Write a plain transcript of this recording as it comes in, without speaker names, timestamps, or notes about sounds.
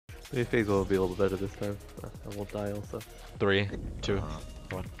Maybe phase will be a little better this time. I won't die also. 3, 2,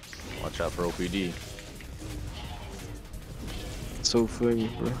 1. Watch out for OPD. So funny,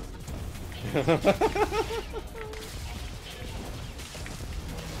 bro.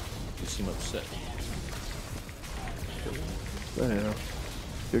 You seem upset. I don't know.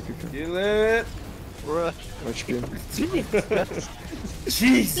 Go. Kill it! Bruh. Watch game.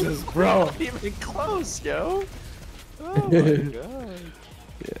 Jesus, bro! Not even close, yo. Oh my god.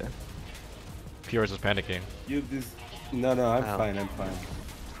 Yeah. Pure is panicking. You this. No, I'm Ow. fine. I'm fine.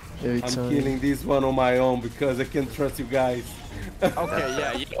 Every I'm time. killing this one on my own because I can't trust you guys. Okay,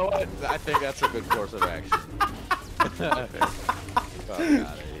 yeah, you know what? I think that's a good course of action. Fuck outta here.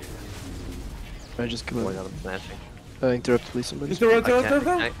 I just Oh my come god, out. I'm smashing. Interrupt, please, somebody. I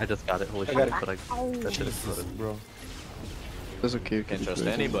just got it, holy I got shit, it. but that shit exploded. Bro. That's okay, you Can't can trust do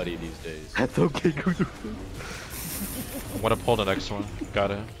it. anybody these days. That's okay, go through. I'm gonna pull the next one.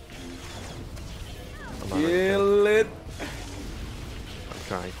 Got it. I'm not ready to- Kill it! I'm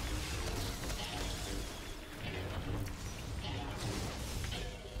trying.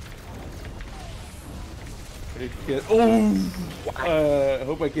 Oh! I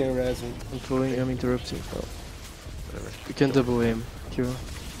hope I can razz him. I'm pulling, I'm interrupting. Oh. Whatever. You can double aim. Kill.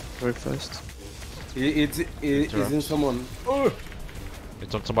 Very fast. It's in someone. Oh!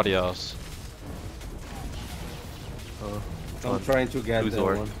 It's on somebody else. I'm trying to get Who's that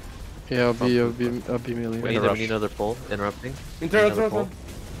Orc? one. Yeah, I'll be melee. We need another pull. Interrupting. Interrupt, Another pull.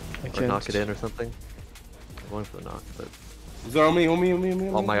 I Or can't. knock it in or something. I'm going for the knock, but... Is there on me, on me.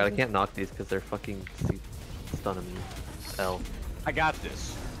 Oh my god, I can't knock these because they're fucking stunning me. L. I got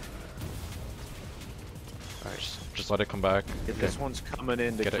this. Alright, just let it come back. Get This there. one's coming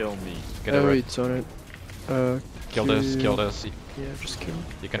in to Get it. kill me. Get it Oh, right. it's on it. Kill this, kill this. Yeah, just kill.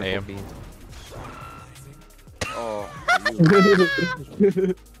 You can Careful, aim. beans. Oh, I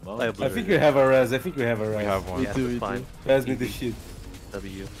think we have a res. We have one. Yeah, do, it's we fine. Res me the shit.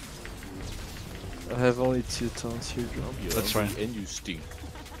 W. I have only 2 taunts here, bro. That's fine. And you stink.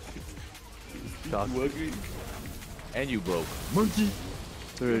 Shock. And you broke. The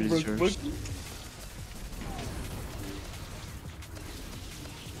red is yours.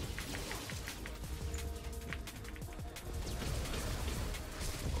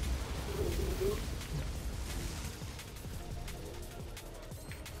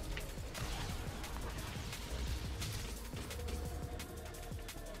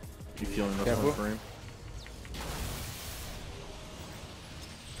 You feeling enough Careful. for him?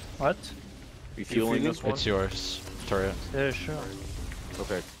 What? You feeling this one? It's yours. Turret. Yeah, sure.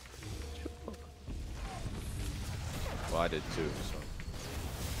 Okay. Well, I did too, so.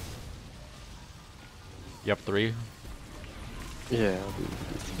 You have 3. Yeah, I'll be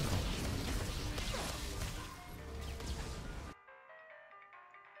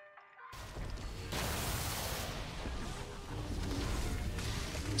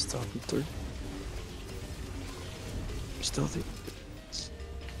Stop it, 3. Stealthy.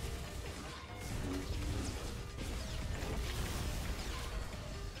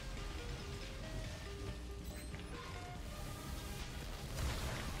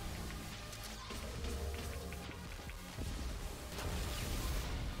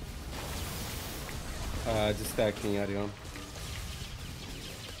 Just stacking Arion.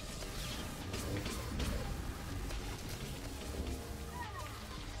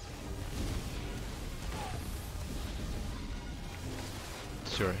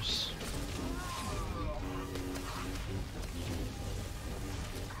 It's yours.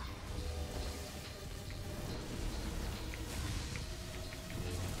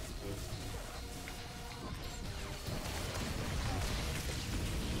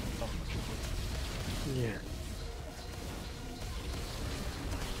 Yeah.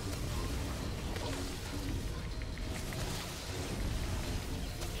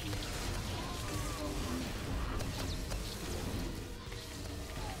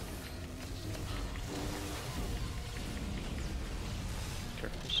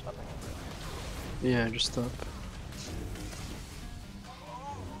 Yeah, just stop.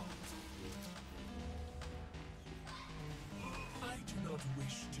 I do not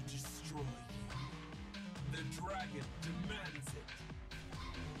wish to destroy you. The dragon demands it.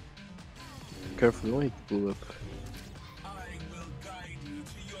 Careful, don't hit pull up. I will guide you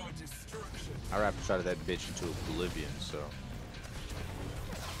to your destruction. I rapid shot that bitch into oblivion, so.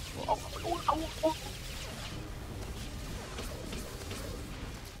 Oh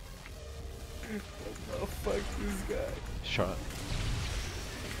fuck this guy. Shot.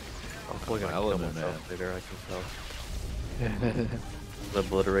 I'm probably gonna kill Element, myself man. later, I can tell.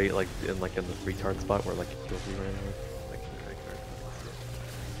 Obliterate like in this retard spot where like it kills you randomly. Like,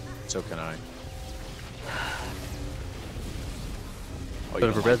 So can I. Oh, But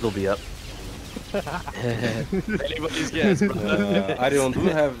if res will be up. Anybody's guess, bro. Arion, do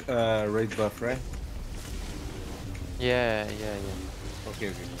you have rage buff, right? Yeah. Okay,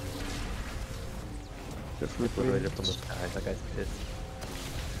 okay. Just right up from the sky. That guy's pissed.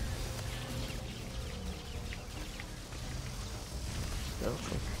 No,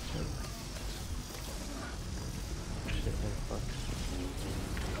 fuck. Shit, man, fuck.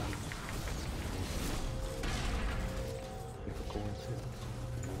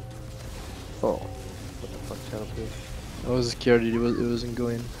 Oh. What the fuck, Shadow Pierce? I was scared it wasn't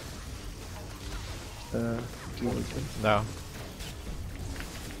going. Do you want to? No.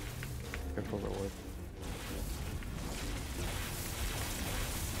 Careful, that wood.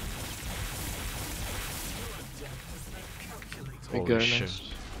 I Holy got shit. nice.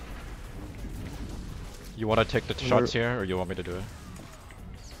 You want to take the shots here, or you want me to do it?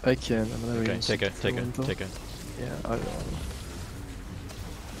 I can. I'm gonna Okay, rinse take it, for take one it, though. take it. Yeah, I don't know.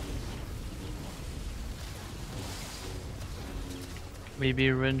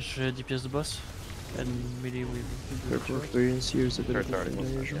 Maybe range DPS the boss, and melee we do the Purple short. experience here is a bit Turret's different already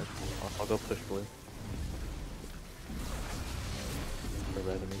than close, usual. yeah. I'll go push blue. For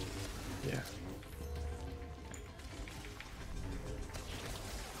red, I mean. Yeah.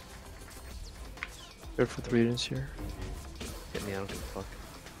 Careful with radiance here. Get me, I don't give a fuck.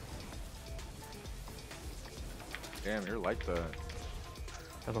 Damn, you're like that.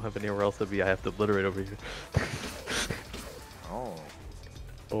 I don't have anywhere else to be, I have to obliterate over here. Oh,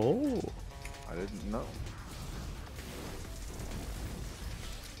 Oh. I didn't know.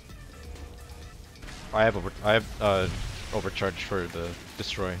 I have overcharge for the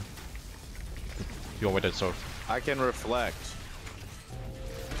destroy. You want me to soak? I can reflect.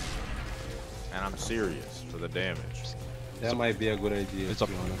 And I'm serious for the damage. That might be a good idea, It's to up.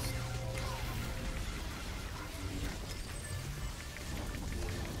 be honest.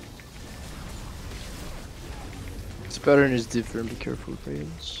 This pattern is different, be careful with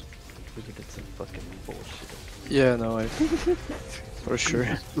radiance. We can get some fucking bullshit. Yeah, no, I. For sure.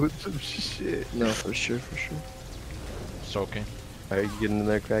 With some shit. No, for sure, for sure. Soaking. Are you getting in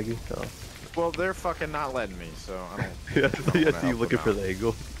there, Craggy? Oh. Well, they're fucking not letting me, so I don't. Yeah, don't yeah, wanna see help you looking them for out. the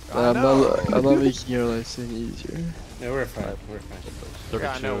angle. I know. I'm not making your life any easier. Yeah, we're fine. We're fine. 32.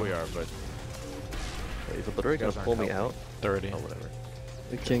 Yeah, I know we are, but Wait, is the obliterate gonna guys aren't pull me helping. out? 30. Oh, whatever.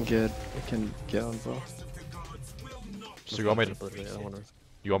 I can get on bro. So you want me to, Obliterate, I don't wanna...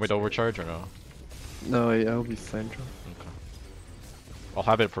 you want me to overcharge or no? No, I'll be fine, Joe. Okay. I'll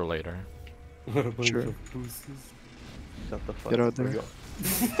have it for later. What a bunch Sure. of pussies. Shut the fuck Get out up. Where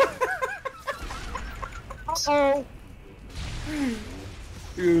there. you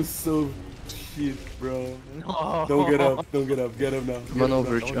You're so shit, bro. Don't get up. Don't get up. Get up now. I'm on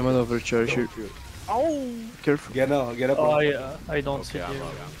overcharge here. Oh! Careful. Get up. Get up. Oh yeah, I don't see okay, you. I'm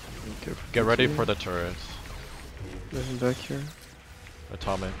up. Careful. Get ready for the turret. Moving back here.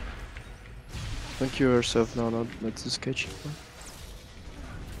 Atomic. Don't kill yourself now, not too sketchy.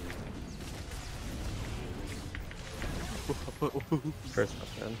 First up,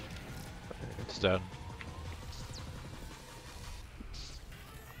 man. It's dead.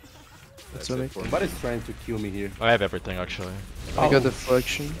 That's Atomic. it for me. Somebody's trying to kill me here. I have everything actually. I got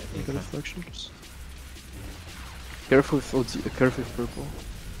deflection. I got deflections. Careful with OD, careful with purple.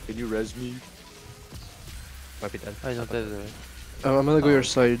 Can you res me? Might be dead. I'm gonna go your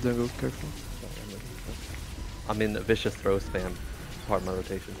side, then go careful. I'm in vicious throw spam. Part of my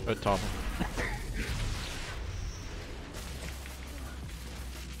rotation. Atomic.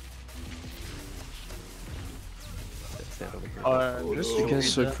 Stand over here. Just You can read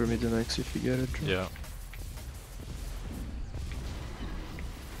suck that. for me the next if you get it. Drew. Yeah.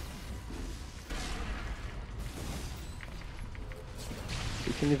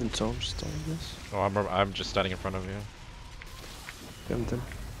 You can even taunt just on this. Oh, I'm just standing in front of you. Damn them.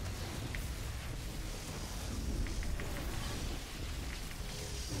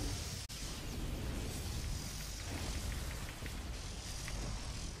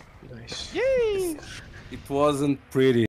 Nice. It wasn't pretty.